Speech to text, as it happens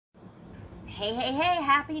Hey,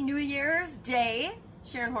 Happy New Year's Day.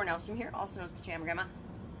 Sharon Hornellstrom here, also known as Pajama Grandma.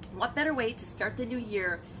 What better way to start the new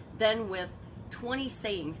year than with 20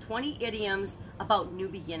 sayings, 20 idioms about new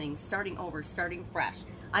beginnings, starting over, starting fresh.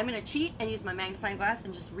 I'm going to cheat and use my magnifying glass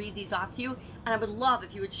and just read these off to you. And I would love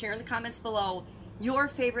if you would share in the comments below your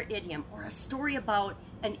favorite idiom or a story about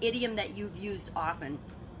an idiom that you've used often.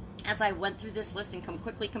 As I went through this list and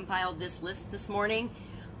quickly compiled this list this morning,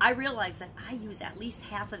 I realized that I use at least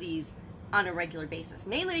half of these on a regular basis,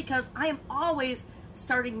 mainly because I am always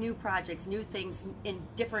starting new projects, new things in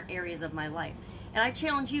different areas of my life. And I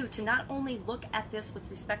challenge you to not only look at this with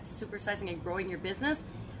respect to supersizing and growing your business,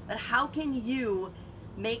 but how can you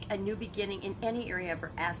make a new beginning in any area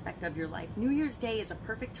or aspect of your life. New Year's Day is a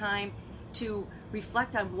perfect time to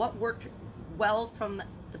reflect on what worked well from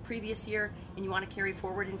the previous year and you want to carry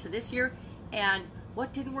forward into this year, and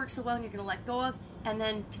what didn't work so well and you're going to let go of, and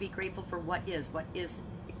then to be grateful for what is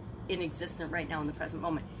in existence right now in the present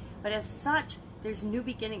moment. But as such, there's new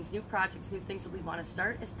beginnings, new projects, new things that we want to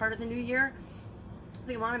start as part of the new year.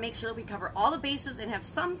 We want to make sure we cover all the bases and have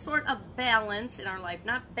some sort of balance in our life.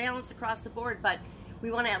 Not balance across the board, but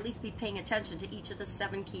we want to at least be paying attention to each of the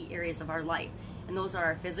 7 key areas of our life. And those are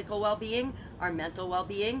our physical well-being, our mental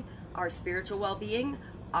well-being, our spiritual well-being,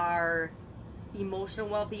 our emotional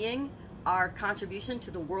well-being, our contribution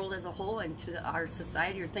to the world as a whole and to our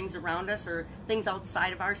society or things around us or things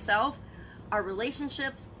outside of ourselves, our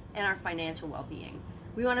relationships, and our financial well-being.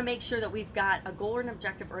 We want to make sure that we've got a goal or an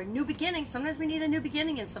objective or a new beginning. Sometimes we need a new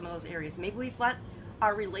beginning in some of those areas. Maybe we've let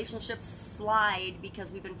our relationships slide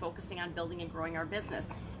because we've been focusing on building and growing our business.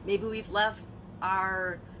 Maybe we've left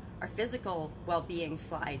our physical well-being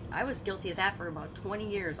slide. I was guilty of that for about 20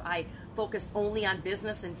 years. I focused only on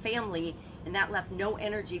business and family, and that left no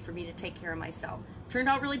energy for me to take care of myself. Turned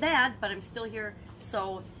out really bad, but I'm still here.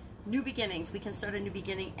 So new beginnings, we can start a new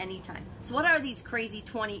beginning anytime. So what are these crazy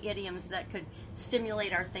 20 idioms that could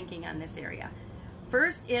stimulate our thinking on this area?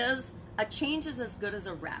 First is, a change is as good as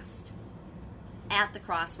a rest. At the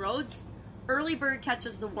crossroads, early bird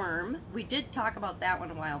catches the worm. We did talk about that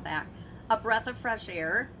one a while back. A breath of fresh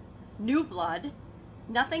air, new blood,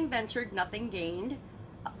 nothing ventured, nothing gained,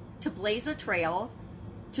 to blaze a trail,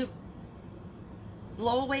 to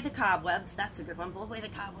blow away the cobwebs. That's a good one. Blow away the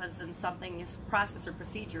cobwebs in something, a process or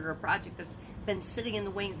procedure or a project that's been sitting in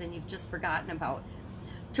the wings and you've just forgotten about.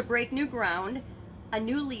 To break new ground, a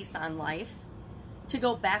new lease on life, to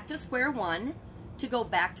go back to square one, to go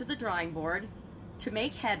back to the drawing board, to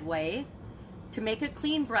make headway, to make a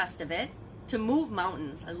clean breast of it, to move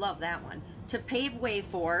mountains. I love that one. To pave way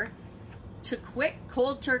for, to quit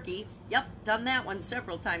cold turkey. Yep, done that one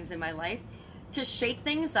several times in my life. To shake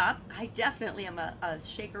things up. I definitely am a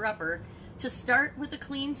shaker-upper. To start with a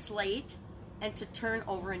clean slate and to turn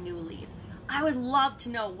over a new leaf. I would love to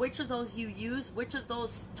know which of those you use, which of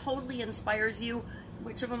those totally inspires you,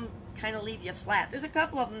 which of them kind of leave you flat. There's a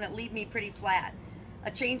couple of them that leave me pretty flat. A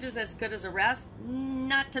change is as good as a rest?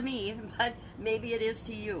 Not to me, but maybe it is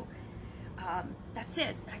to you. That's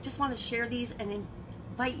it. I just want to share these and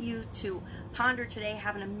invite you to ponder today.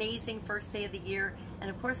 Have an amazing first day of the year. And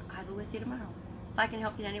of course, I'll be with you tomorrow. If I can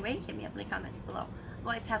help you in any way, hit me up in the comments below.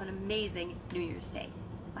 Otherwise, have an amazing New Year's Day.